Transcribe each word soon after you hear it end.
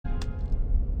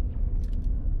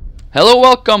Hello,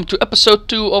 welcome to episode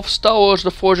 2 of Star Wars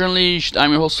The Forge Unleashed.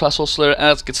 I'm your host Fast Hustler, and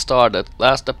let's get started.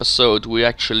 Last episode we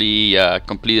actually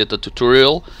completed the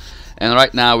tutorial, and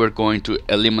right now we're going to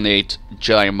eliminate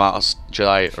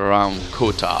Jedi around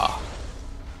Kota.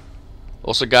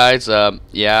 Also guys,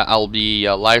 yeah, I'll be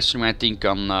live streaming I think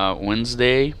on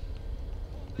Wednesday.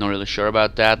 Not really sure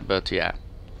about that, but yeah.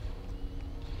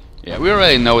 Yeah, we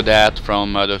already know that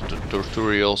from the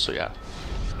tutorial, so yeah.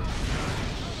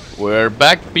 We're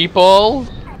back, people,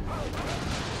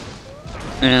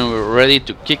 and we're ready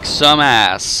to kick some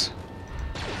ass.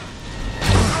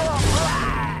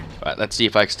 Right, let's see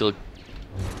if I still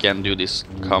can do this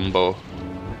combo.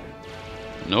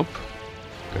 Nope.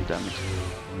 God damn it.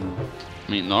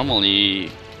 I mean,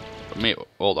 normally...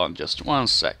 hold on just one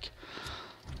sec.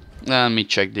 Let me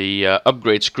check the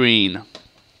upgrade screen.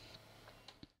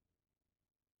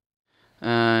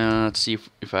 Let's see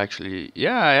if I actually...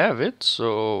 yeah, I have it,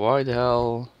 so why the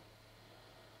hell...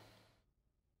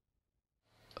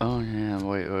 oh yeah,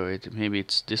 wait, maybe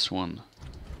it's this one.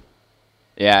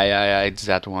 Yeah, it's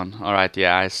that one. Alright,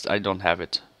 yeah, I don't have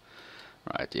it.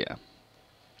 Right, yeah.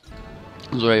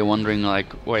 I was already wondering,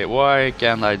 like, wait, why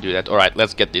can't I do that? Alright,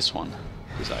 let's get this one.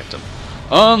 This item.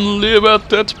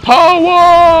 Unlimited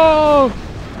power!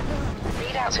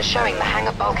 Readouts are showing the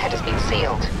hangar bulkhead has been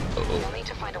sealed. You'll need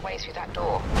to find a way through that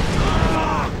door.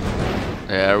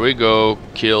 There we go.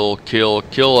 Kill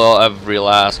every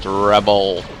last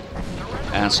rebel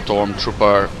and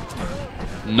stormtrooper.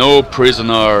 No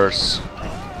prisoners.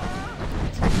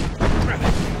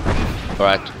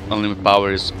 Alright, unlimited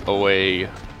power is away.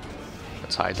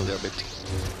 Let's hide a little bit.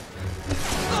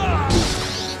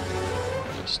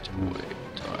 Just wait.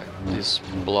 Alright, this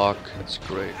block, that's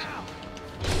great.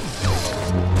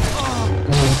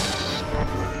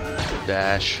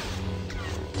 Dash.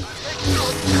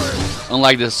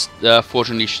 Unlike this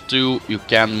Forge Unleashed 2, you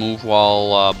can move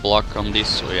while block on this,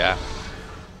 so yeah.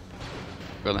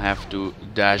 Gonna have to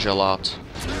dash a lot.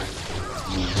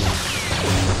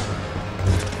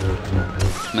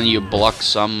 Then you block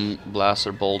some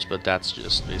blaster bolts, but that's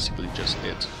just basically just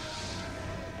it.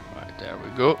 Right, there we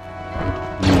go.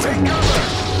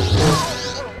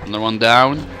 Another one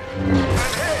down.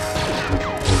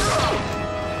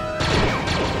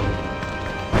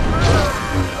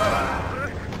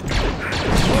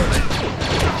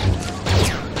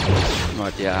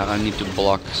 Right, yeah, I need to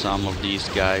block some of these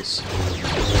guys.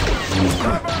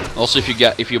 Also,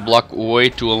 if you block way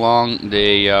too long,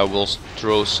 they will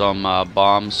throw some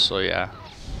bombs. So yeah.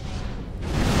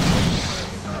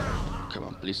 Come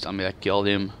on, please tell me I killed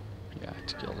him. Yeah, I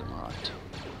killed him. Alright.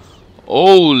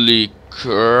 Holy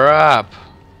crap!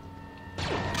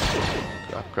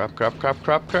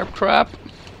 Crap!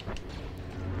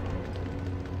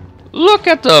 Look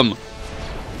at them!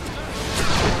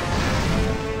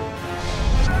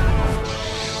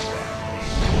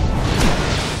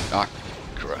 Ah,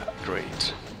 crap,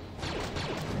 great.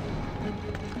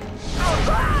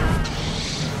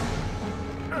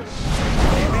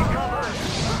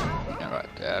 Alright,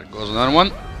 there goes another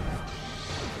one.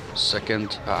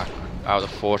 Second, out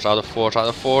of force.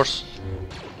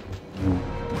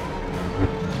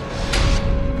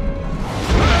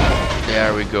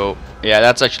 There we go. Yeah,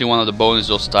 that's actually one of the bonuses,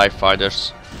 those TIE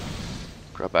fighters.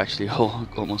 Crap, actually,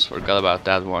 almost forgot about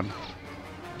that one.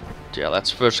 Yeah,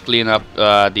 let's first clean up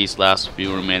these last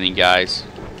few remaining guys.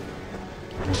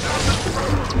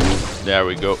 There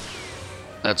we go.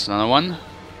 That's another one.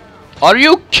 Are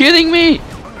you kidding me?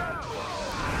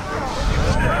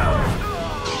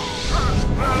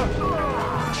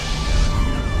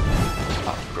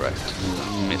 Oh, great.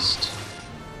 Missed.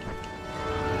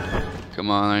 Come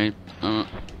on.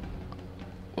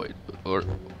 Wait, or...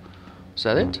 is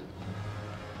that it?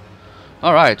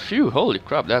 Alright, phew, holy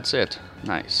crap, that's it.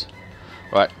 Nice.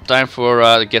 Right, time for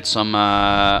to get some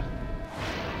no,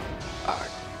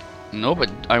 but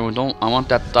I want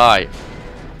that die.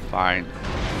 Fine.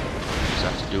 Just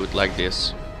have to do it like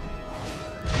this.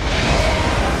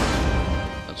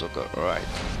 That's okay. Alright.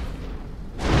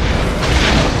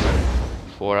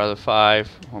 4 out of 5.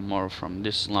 One more from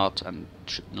this slot and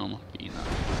should normally be enough.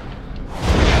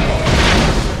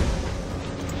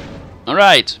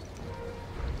 Alright.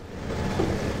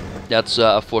 That's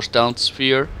a Force Talent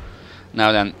Sphere.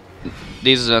 Now then,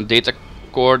 this is a data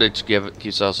core that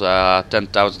gives us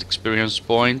 10,000 experience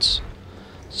points.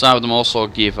 Some of them also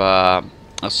give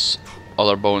us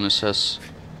other bonuses,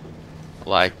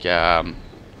 like a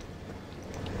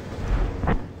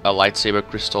lightsaber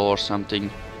crystal or something.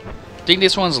 I think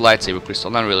this one's a lightsaber crystal,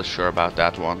 not really sure about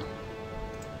that one.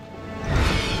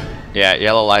 Yeah,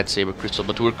 yellow lightsaber crystal,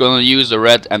 but we're gonna use the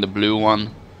red and the blue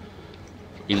one.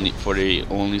 for the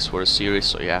onlys for the series.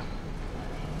 So yeah,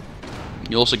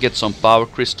 you also get some power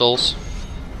crystals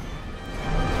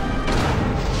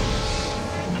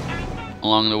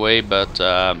along the way, but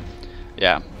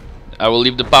yeah, I will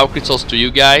leave the power crystals to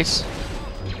you guys.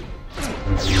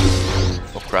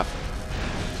 Oh crap!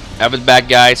 Have it back,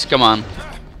 guys! Come on!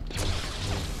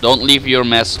 Don't leave your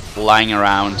mess lying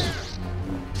around.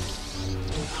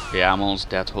 Yeah, I'm almost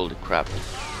dead. Holy crap!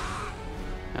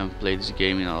 I haven't played this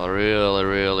game in a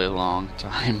really long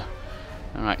time,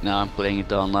 and right now I'm playing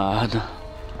it on the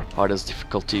hardest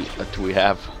difficulty that we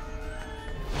have.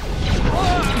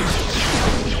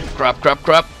 Crap!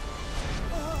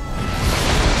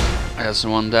 There's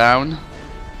one down.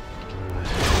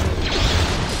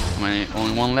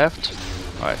 Only one left.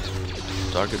 Alright,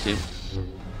 target him.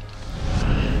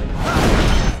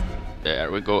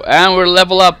 There we go, and we're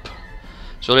level up.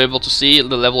 So we're able to see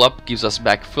the level up gives us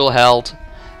back full health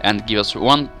and gives us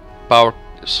one power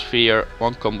sphere,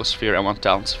 one combo sphere, and one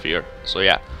talent sphere. So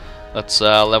yeah, let's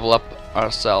level up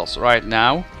ourselves right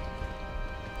now.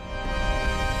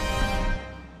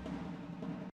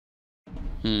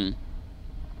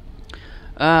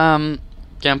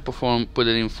 Can't perform, put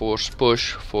it in force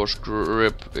push, force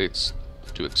grip, it's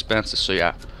too expensive, so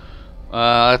yeah.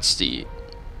 Let's see.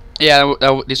 Yeah,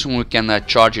 this one we can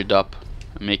charge it up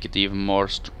and make it even more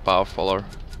powerful.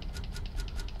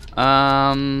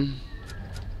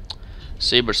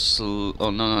 Saber oh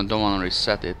no, don't wanna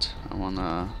reset it. I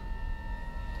wanna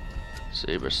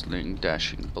Saber Sling,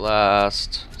 Dashing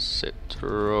Blast, Sit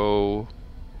Throw,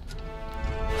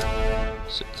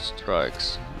 Sit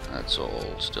Strikes. That's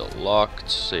all still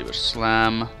locked. Saber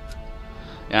Slam.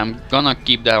 Yeah, I'm gonna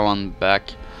keep that one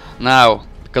back. Now,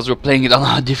 because we're playing it on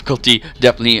hard difficulty,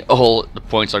 definitely all the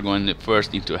points are going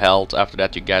first into health. After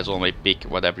that, you guys only pick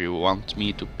whatever you want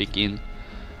me to pick in.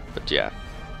 But yeah.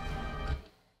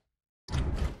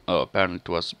 Oh, apparently it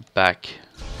was back.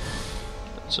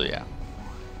 So yeah.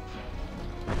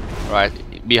 Right,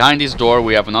 behind this door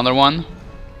we have another one.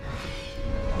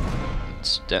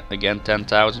 It's again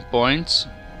 10,000 points.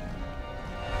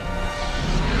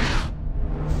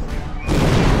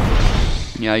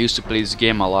 Yeah, I used to play this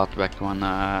game a lot back when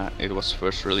it was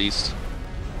first released.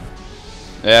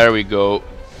 There we go.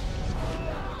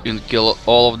 Didn't kill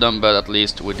all of them, but at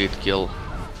least we did kill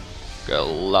a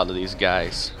lot of these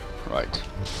guys. Right.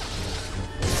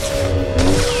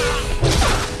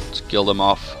 Let's kill them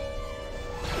off.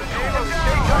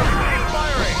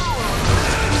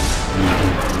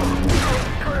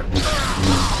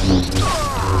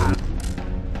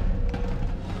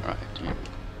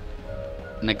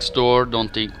 Next door,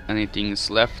 don't think anything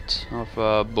is left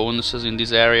of bonuses in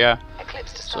this area.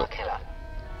 Eclipse to Star Killer.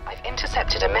 I've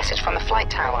intercepted a message from the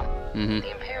flight tower.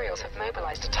 The Imperials have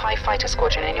mobilized a TIE fighter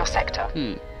squadron in your sector.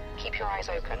 Keep your eyes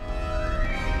open.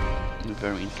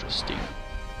 Very interesting.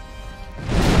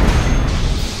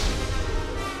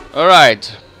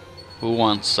 Alright, who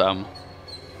wants some?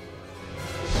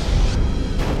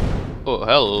 Oh,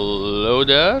 hello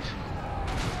there.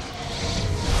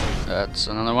 That's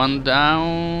another one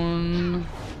down.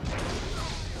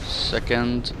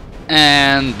 Second.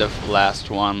 And the last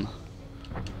one.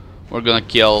 We're gonna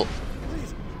kill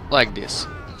like this.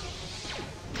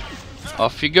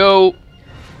 Off you go.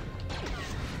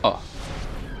 Oh.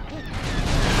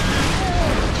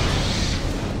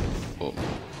 Oh.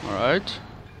 Alright.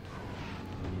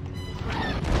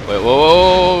 Wait,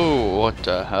 whoa, what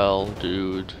the hell,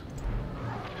 dude?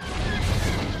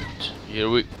 Here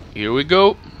we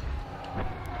go.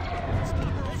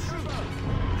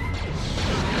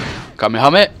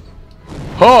 Kamehame!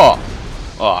 Oh!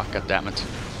 Oh, god damn it.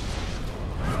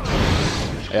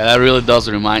 Yeah, that really does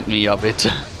remind me of it.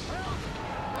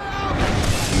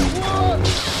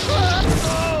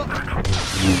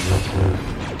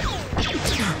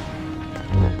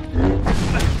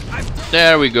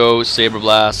 There we go, Saber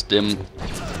Blast him.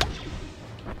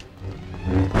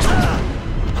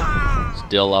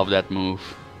 Still love that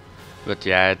move. But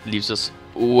yeah, it leaves us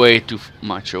way too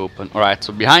much open. Alright,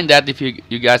 so behind that, if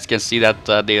you guys can see that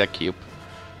data cube.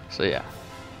 So yeah,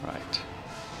 right.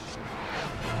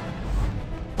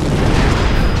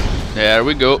 There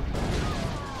we go.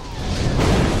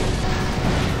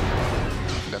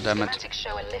 God damn it. Schematics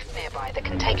show a lift nearby that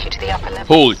can take you to the upper levels.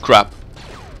 Holy crap.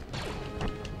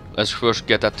 Let's first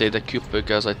get that data cube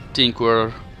because I think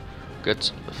we're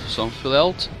get something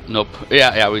else. Nope.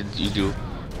 Yeah, you do.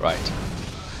 Right.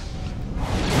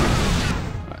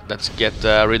 Let's get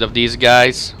rid of these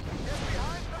guys.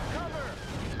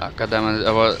 Oh, God damn it,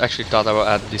 I actually thought I would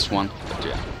add this one, but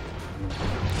yeah.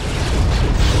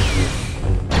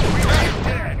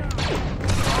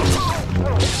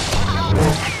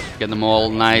 Get them all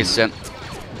nice and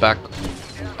back.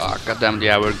 Ah, goddamn,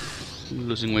 yeah, we're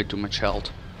losing way too much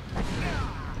health.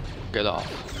 Get off.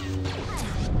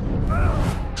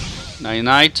 Night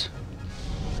night.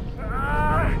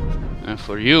 And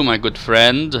for you, my good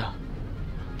friend,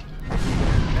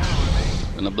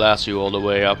 gonna blast you all the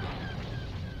way up.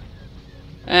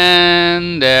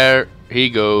 And there he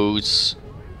goes.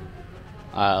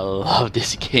 I love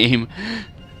this game.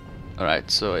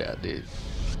 Alright, so yeah,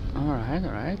 alright,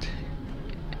 alright.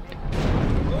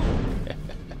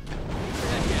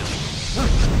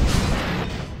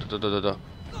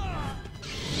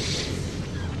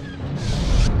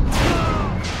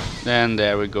 And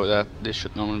there we go. This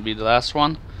should normally be the last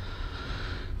one.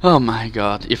 Oh my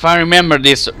god. If I remember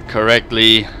this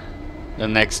correctly, the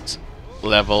next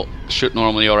level should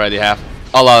normally already have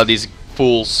a lot of these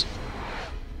fools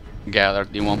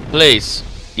gathered in one place,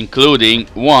 including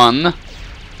one.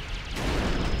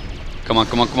 Come on,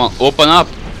 come on, come on. Open up.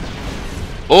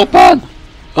 Open!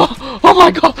 Oh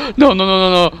my god. No, no, no,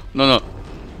 no, no. No, no.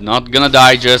 Not gonna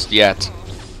die just yet.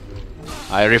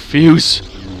 I refuse.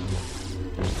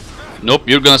 Nope,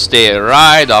 you're gonna stay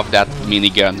right off that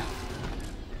minigun.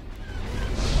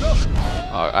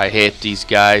 Oh, I hate these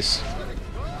guys.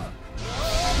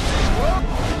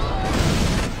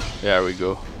 There we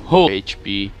go. Whole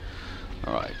HP.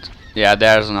 Alright. Yeah,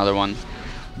 there's another one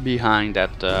behind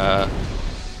that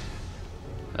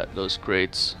those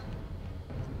crates.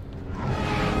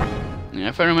 Yeah,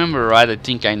 if I remember right, I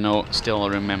think I still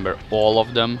remember all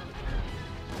of them.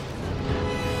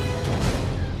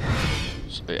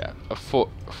 So yeah, a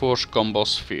force combo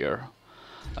sphere.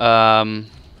 Don't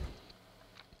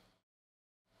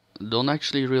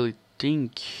actually really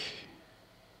think.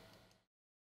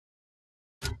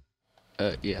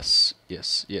 Yes,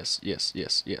 yes, yes, yes,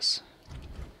 yes, yes.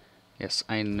 Yes,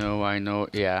 I know,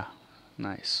 yeah.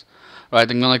 Nice. Right,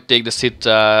 I'm gonna take the Sith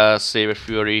Saber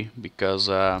Fury because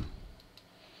that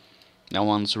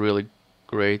one's really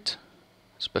great.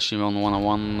 Especially on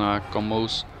one-on-one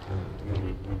combos.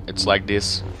 It's like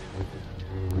this.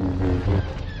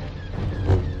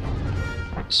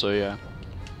 So yeah.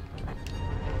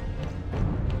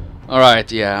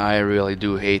 Alright, yeah, I really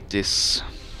do hate this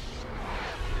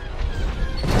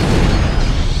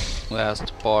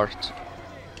last part.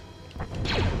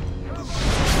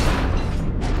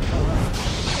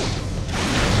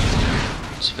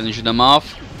 Let's finish them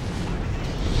off.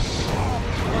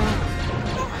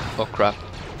 Oh crap.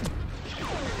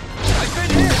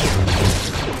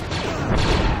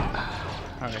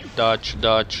 Alright, dodge,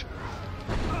 dodge.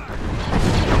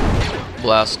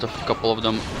 Blast a couple of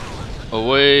them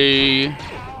away.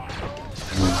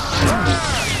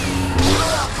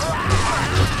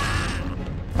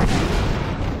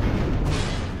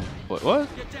 Wait, what?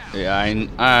 Yeah,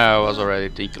 I was already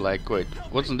thinking like, wait,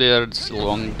 wasn't there still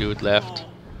one dude left?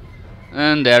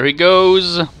 And there he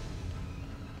goes.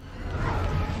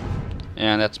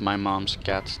 And that's my mom's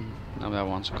cat. Now that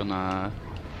one's gonna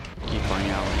keep on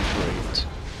yelling. Great.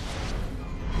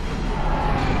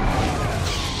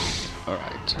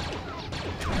 Alright.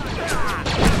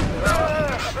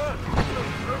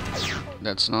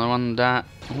 That's another one down.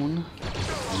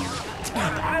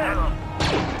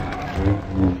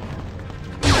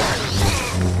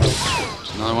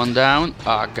 There's another one down.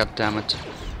 Ah, god damn it.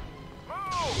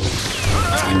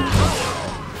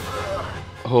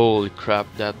 Holy crap,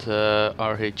 that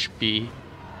RHP.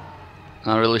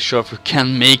 Not really sure if we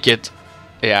can make it.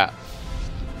 Yeah.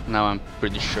 Now I'm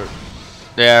pretty sure.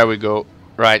 There we go.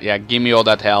 Right, yeah, give me all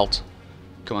that health.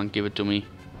 Come on, give it to me.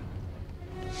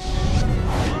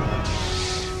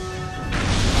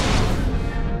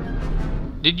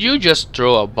 Did you just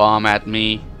throw a bomb at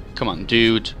me? Come on,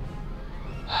 dude.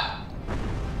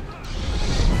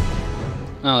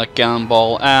 Another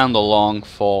cannonball and a long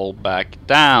fall back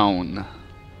down.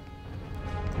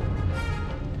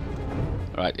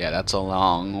 Right, yeah, that's a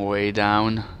long way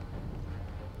down.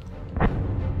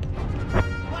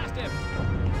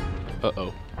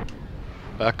 Uh-oh.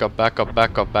 Back up, back up,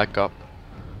 back up, back up.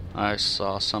 I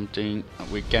saw something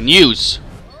we can use.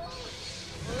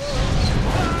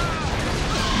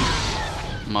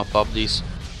 Mop up these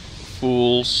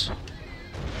fools.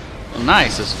 Oh,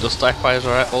 nice, those TIE fighters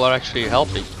all are actually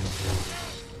helping.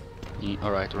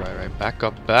 Alright, right, right. Back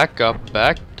up, back up,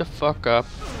 back the fuck up.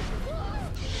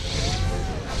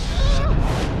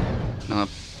 I'm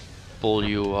gonna pull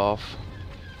you off.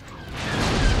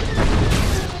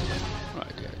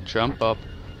 Right, yeah, jump up.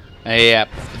 Yep,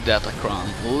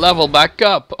 Datacron. Level back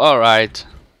up! Alright.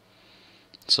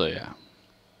 So yeah.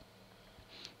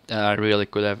 That I really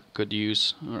could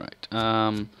use. Alright.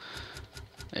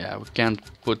 Yeah, we can't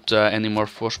put any more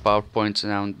force power points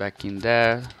down back in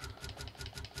there.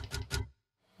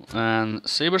 And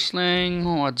Saber Sling,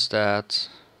 what's that?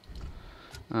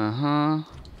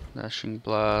 Dashing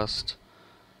Blast,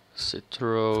 Sit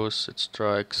Throw, Sit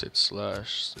Strike, Sit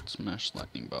Slash, Sit Smash,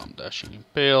 Lightning Bomb, Dashing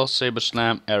Impale, Saber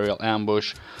Slam, Aerial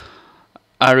Ambush.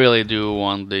 I really do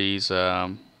want these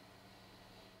Aerial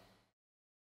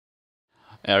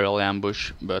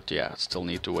Ambush, but yeah, still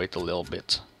need to wait a little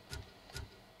bit.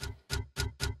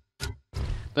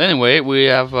 But anyway, we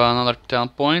have another 10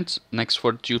 points. Next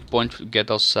fortitude point to get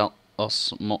us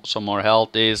some more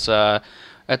health is at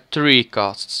 3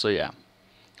 costs, so yeah.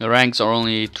 The ranks are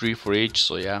only 3 for each,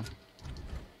 so yeah.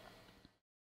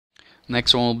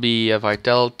 Next one will be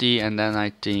Vitality, and then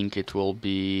I think it will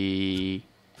be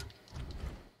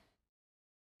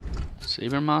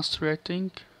Saber Mastery, I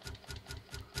think.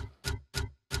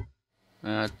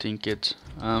 I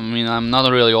mean, I'm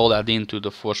not really all that into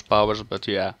the force powers, but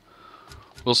yeah.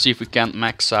 We'll see if we can't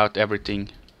max out everything.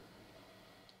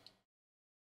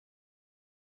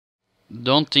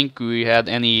 Don't think we had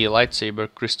any lightsaber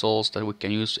crystals that we can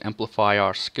use to amplify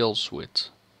our skills with.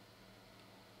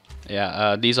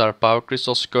 Yeah, these are power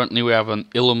crystals. Currently we have an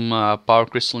Illum power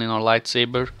crystal in our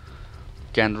lightsaber.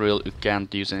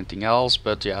 Can't use anything else,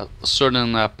 but yeah,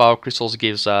 certain power crystals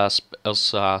gives us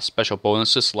special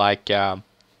bonuses, like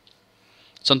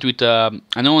something with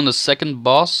I know on the second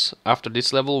boss after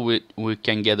this level we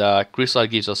can get a crystal that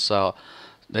gives us that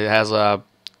has a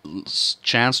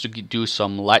chance to do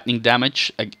some lightning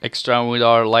damage extra with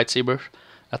our lightsaber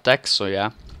attacks. So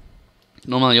yeah,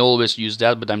 normally I always use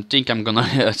that, but I think I'm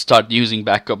gonna start using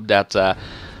back up that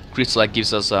crystal that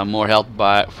gives us more health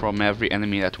from every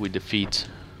enemy that we defeat.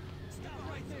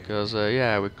 Because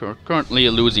yeah, we're currently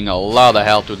losing a lot of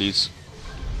health to these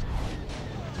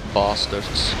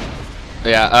bastards.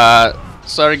 Yeah,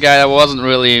 sorry guy, that wasn't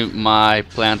really my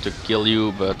plan to kill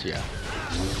you, but yeah.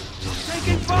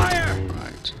 Taking fire!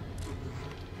 Right.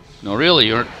 No, really,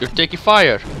 you're taking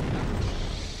fire.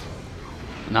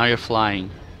 Now you're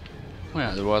flying. Oh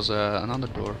yeah, there was another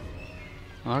door.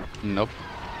 Nope.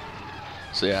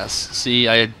 So yes, see,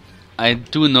 I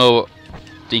do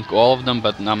think all of them,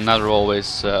 but I'm not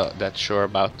always that sure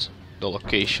about the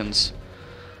locations.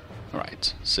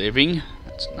 Right, saving.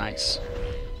 That's nice.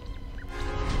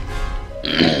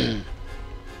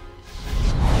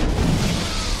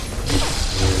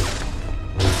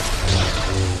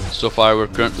 So far we're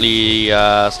currently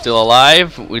still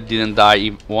alive. We didn't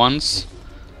die once.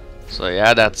 So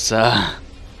yeah, that's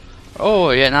oh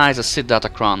yeah, nice, a Sith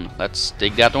Datacron. Let's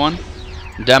take that one.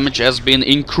 Damage has been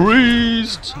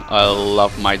increased. I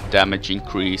love my damage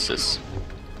increases.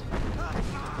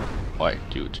 Why,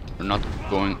 dude, you're not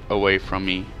going away from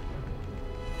me.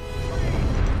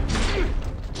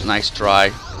 Nice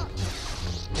try. Oh,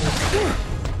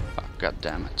 God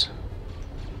damn it.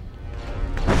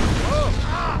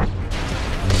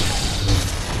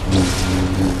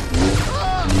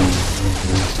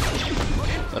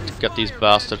 Let's get these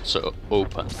bastards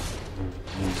open.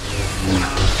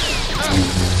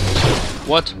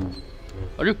 What?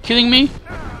 Are you kidding me?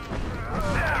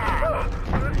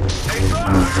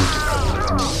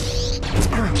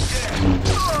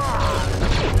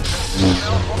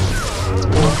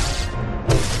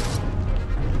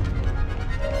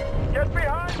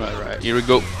 Right, here we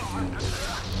go.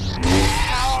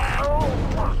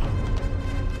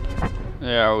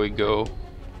 There we go.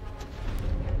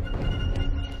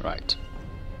 Right.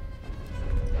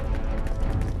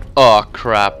 Oh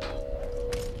crap.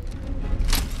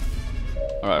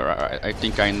 Right. I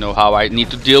think I know how I need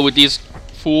to deal with this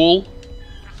fool.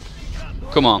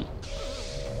 Come on.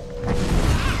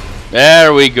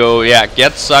 There we go. Yeah,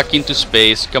 get sucked into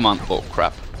space. Come on. Oh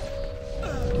crap.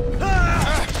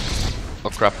 Oh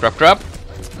crap.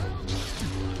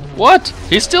 What?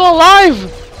 He's still alive!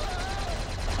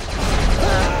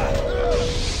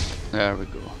 There we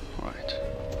go. Right.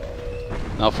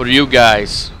 Now for you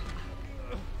guys.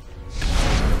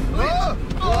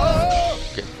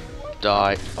 Okay.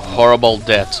 Die a horrible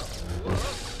death.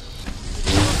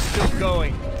 Still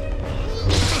going.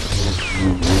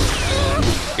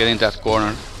 Get in that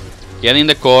corner. Get in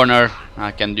the corner.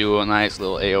 I can do a nice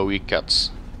little AoE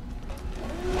cuts.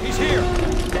 He's here.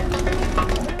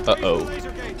 Uh-oh.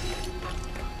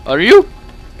 Are you?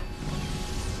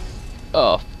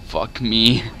 Oh, fuck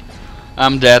me.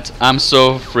 I'm dead. I'm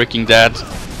so freaking dead.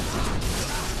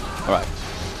 Alright.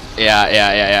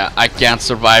 Yeah. I can't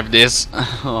survive this.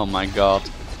 Oh my god.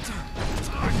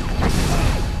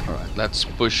 Alright, let's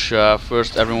push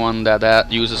first everyone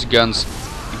that uses guns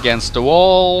against the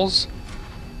walls.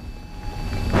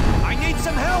 I need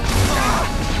some help.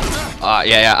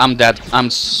 Yeah, I'm dead. I'm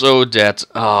so dead.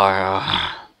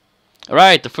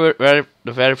 Right, the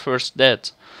very first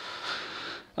death.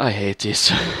 I hate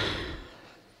this.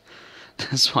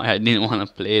 That's why I didn't want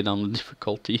to play it on the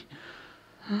difficulty.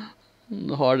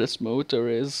 The hardest mode there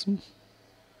is.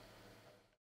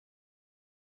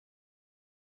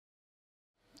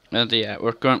 And yeah,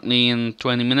 we're currently in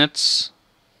 20 minutes.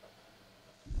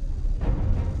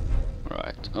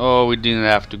 Right. Oh, we didn't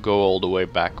have to go all the way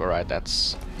back. Alright,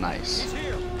 that's nice.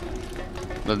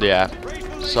 But yeah,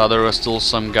 so there was still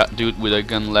some dude with a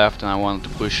gun left, and I wanted to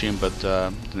push him, but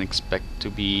didn't expect to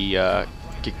be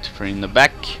kicked from in the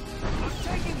back.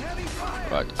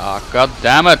 Right. Ah, god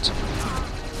damn it!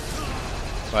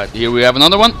 Right, here we have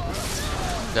another one.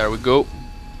 There we go.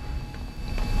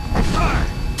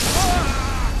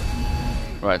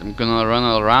 Right, I'm gonna run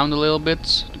around a little bit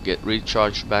to get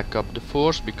recharged back up the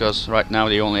force, because right now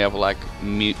they only have like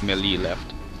melee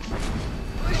left.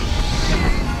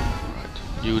 Right,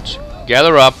 dudes,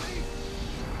 gather up.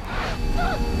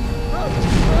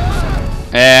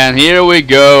 And here we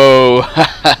go.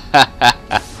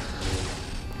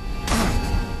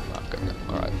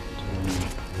 Alright.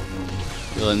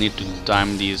 Really need to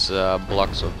time these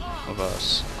blocks of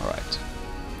us. Alright.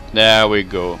 There we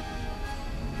go.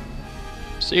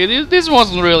 See, this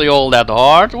wasn't really all that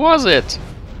hard, was it?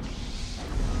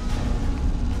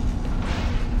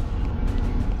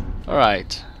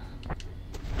 Alright.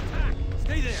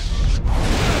 Stay there.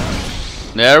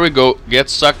 There we go. Get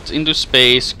sucked into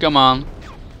space. Come on.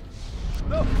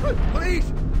 No,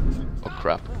 please. Oh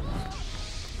crap.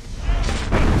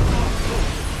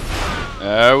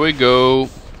 There we go.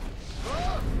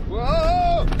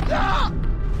 Whoa! Ah!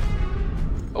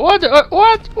 What?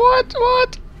 What?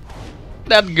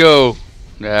 Let go.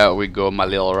 There we go, my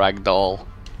little ragdoll.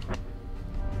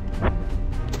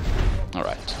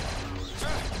 Alright.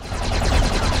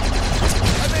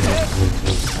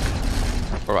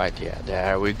 Alright, yeah,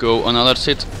 there we go. Another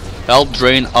hit. Health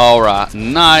drain aura.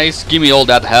 Nice. Give me all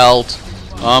that health.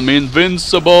 I'm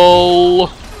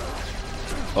invincible.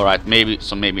 Alright, maybe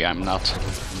I'm not.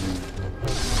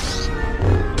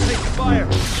 Take fire.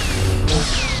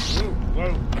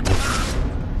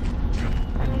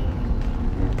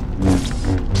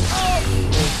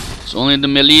 It's only the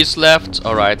melees left.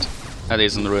 Alright, that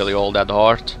isn't really all that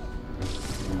hard.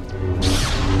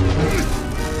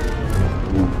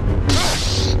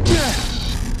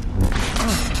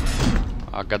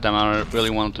 Oh goddamn, I really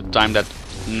wanted to time that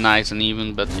nice and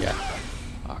even, but yeah.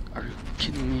 Oh, are you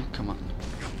kidding me? Come on.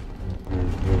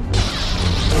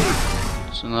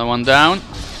 So another one down.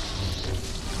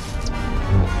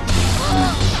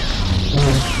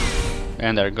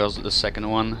 And there goes the second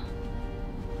one.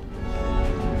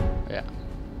 Yeah.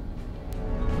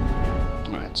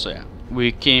 Alright, so yeah.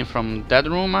 We came from that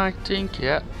room, I think,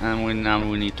 yeah. And now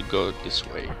we need to go this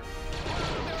way.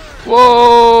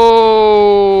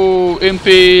 Whoa!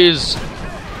 Impies!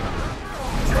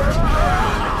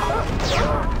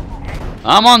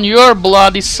 I'm on your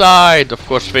bloody side! Of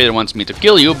course Vader wants me to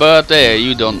kill you, but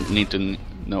you don't need to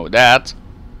know that.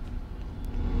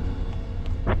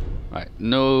 Right,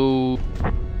 no...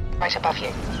 Right above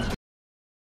you.